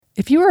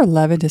If you are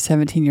 11 to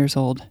 17 years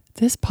old,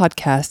 this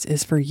podcast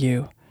is for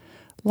you.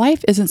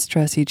 Life isn't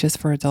stressy just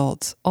for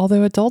adults,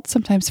 although adults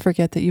sometimes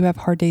forget that you have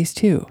hard days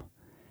too.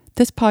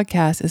 This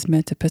podcast is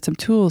meant to put some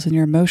tools in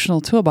your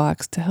emotional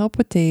toolbox to help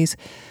with days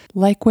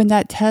like when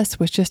that test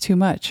was just too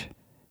much,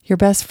 your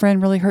best friend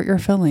really hurt your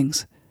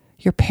feelings,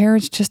 your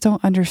parents just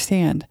don't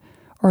understand,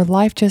 or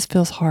life just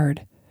feels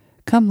hard.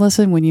 Come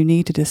listen when you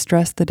need to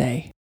distress the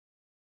day.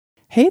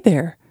 Hey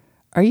there,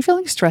 are you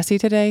feeling stressy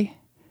today?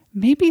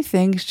 Maybe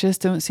things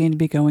just don't seem to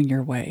be going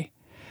your way.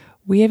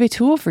 We have a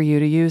tool for you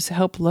to use to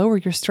help lower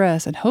your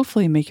stress and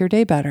hopefully make your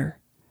day better.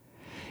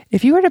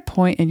 If you are at a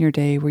point in your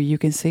day where you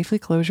can safely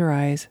close your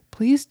eyes,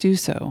 please do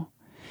so.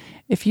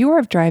 If you are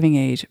of driving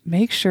age,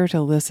 make sure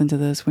to listen to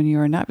this when you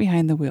are not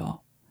behind the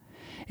wheel.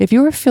 If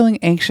you are feeling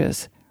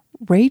anxious,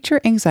 rate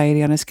your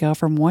anxiety on a scale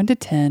from 1 to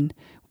 10,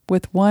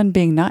 with 1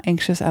 being not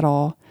anxious at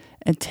all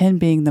and 10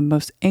 being the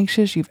most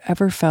anxious you've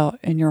ever felt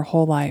in your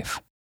whole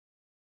life.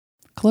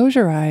 Close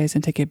your eyes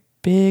and take a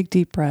big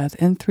deep breath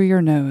in through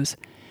your nose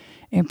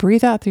and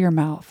breathe out through your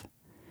mouth.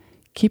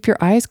 Keep your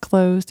eyes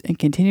closed and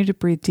continue to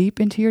breathe deep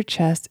into your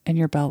chest and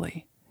your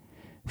belly.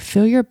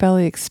 Feel your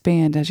belly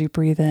expand as you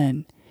breathe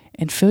in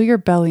and feel your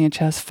belly and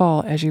chest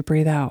fall as you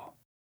breathe out.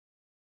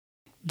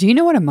 Do you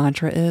know what a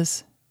mantra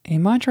is? A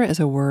mantra is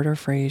a word or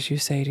phrase you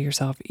say to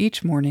yourself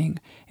each morning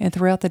and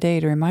throughout the day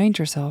to remind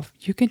yourself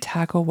you can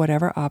tackle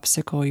whatever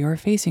obstacle you are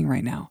facing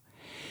right now.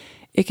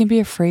 It can be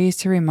a phrase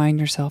to remind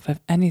yourself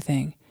of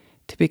anything,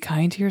 to be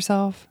kind to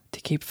yourself,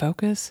 to keep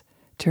focus,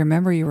 to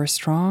remember you are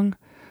strong,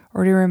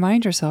 or to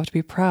remind yourself to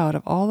be proud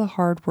of all the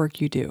hard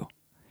work you do.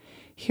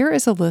 Here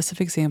is a list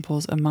of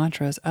examples of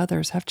mantras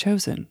others have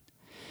chosen.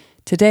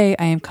 Today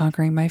I am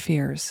conquering my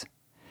fears.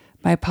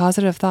 My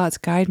positive thoughts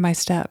guide my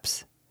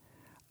steps.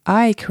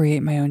 I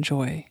create my own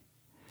joy.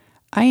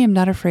 I am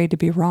not afraid to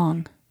be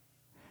wrong.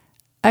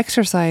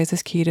 Exercise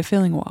is key to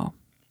feeling well.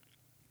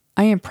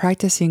 I am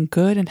practicing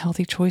good and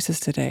healthy choices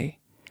today.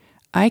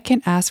 I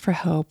can ask for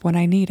help when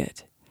I need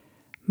it.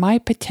 My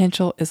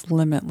potential is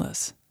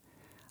limitless.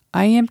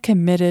 I am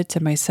committed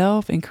to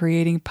myself and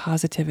creating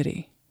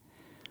positivity.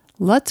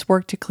 Let's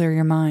work to clear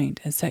your mind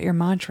and set your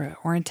mantra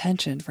or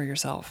intention for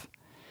yourself.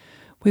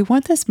 We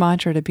want this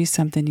mantra to be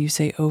something you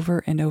say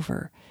over and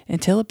over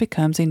until it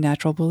becomes a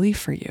natural belief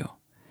for you.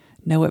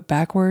 Know it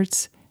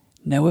backwards,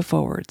 know it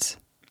forwards.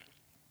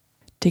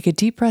 Take a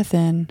deep breath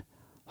in,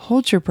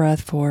 hold your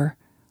breath for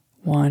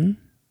 1,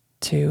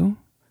 2,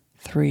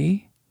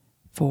 3,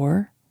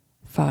 4,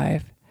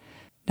 5.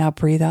 Now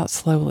breathe out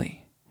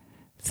slowly.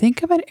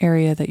 Think of an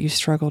area that you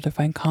struggle to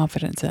find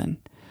confidence in.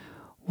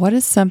 What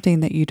is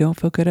something that you don't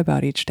feel good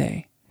about each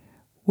day?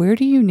 Where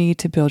do you need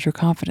to build your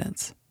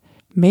confidence?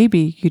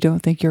 Maybe you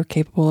don't think you're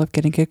capable of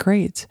getting good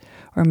grades,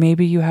 or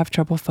maybe you have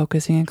trouble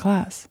focusing in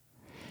class.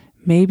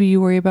 Maybe you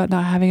worry about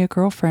not having a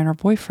girlfriend or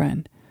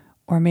boyfriend,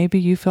 or maybe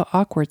you feel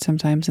awkward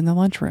sometimes in the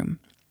lunchroom.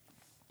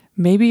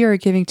 Maybe you're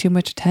giving too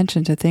much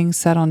attention to things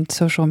said on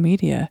social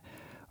media,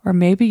 or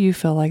maybe you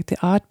feel like the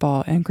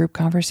oddball in group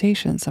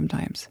conversations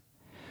sometimes.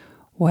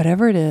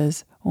 Whatever it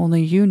is,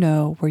 only you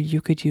know where you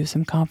could use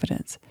some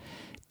confidence.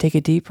 Take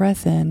a deep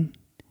breath in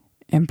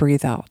and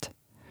breathe out.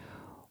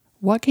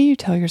 What can you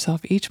tell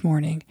yourself each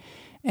morning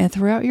and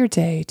throughout your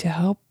day to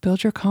help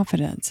build your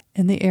confidence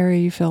in the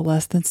area you feel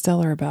less than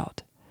stellar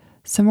about?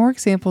 Some more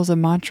examples of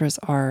mantras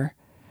are,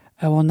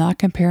 I will not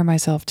compare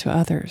myself to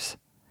others.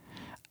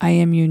 I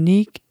am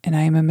unique and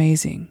I am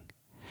amazing.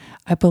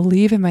 I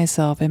believe in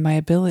myself and my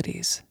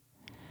abilities.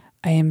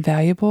 I am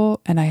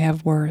valuable and I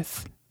have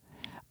worth.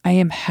 I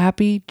am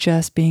happy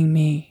just being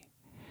me.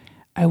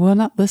 I will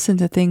not listen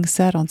to things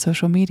said on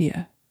social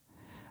media.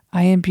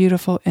 I am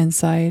beautiful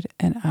inside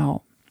and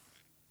out.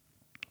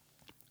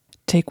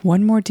 Take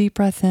one more deep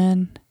breath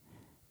in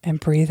and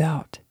breathe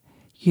out.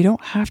 You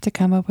don't have to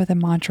come up with a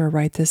mantra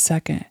right this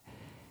second.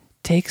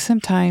 Take some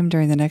time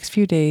during the next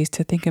few days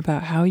to think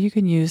about how you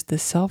can use the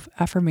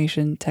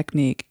self-affirmation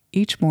technique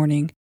each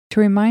morning to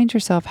remind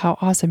yourself how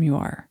awesome you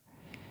are.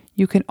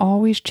 You can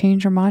always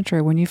change your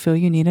mantra when you feel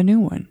you need a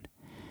new one.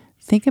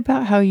 Think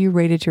about how you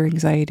rated your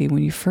anxiety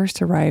when you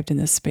first arrived in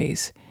this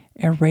space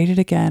and rate it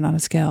again on a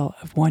scale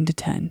of 1 to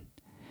 10.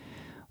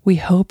 We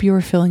hope you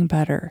are feeling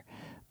better.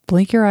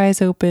 Blink your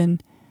eyes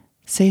open,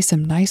 say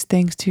some nice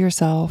things to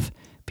yourself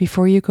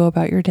before you go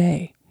about your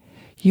day.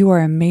 You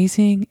are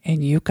amazing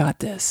and you got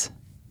this.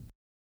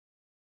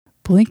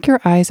 Blink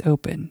your eyes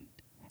open.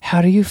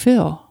 How do you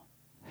feel?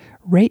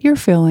 Rate your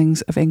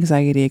feelings of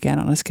anxiety again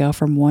on a scale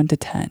from 1 to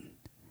 10.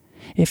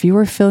 If you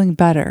are feeling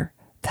better,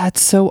 that's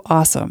so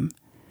awesome.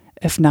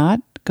 If not,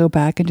 go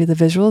back and do the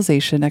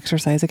visualization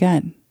exercise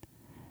again.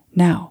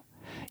 Now,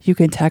 you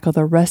can tackle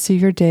the rest of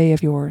your day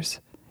of yours.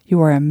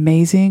 You are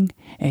amazing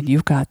and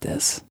you got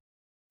this.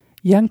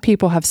 Young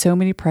people have so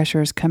many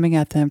pressures coming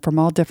at them from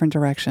all different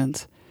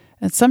directions.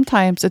 And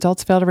sometimes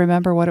adults fail to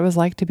remember what it was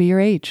like to be your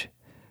age.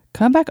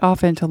 Come back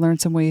often to learn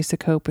some ways to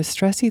cope with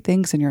stressy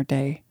things in your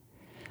day.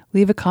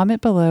 Leave a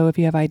comment below if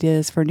you have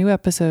ideas for new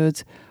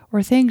episodes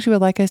or things you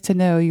would like us to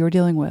know you are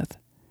dealing with.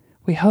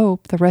 We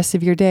hope the rest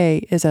of your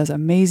day is as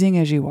amazing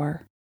as you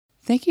are.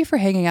 Thank you for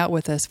hanging out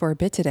with us for a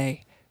bit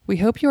today. We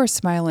hope you are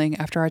smiling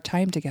after our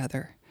time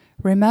together.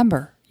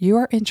 Remember, you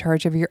are in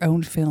charge of your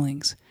own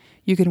feelings.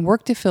 You can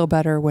work to feel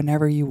better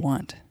whenever you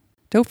want.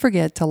 Don't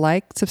forget to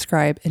like,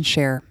 subscribe, and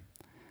share.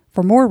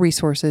 For more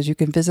resources, you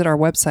can visit our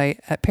website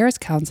at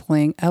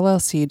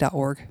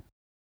pariscounselingllc.org.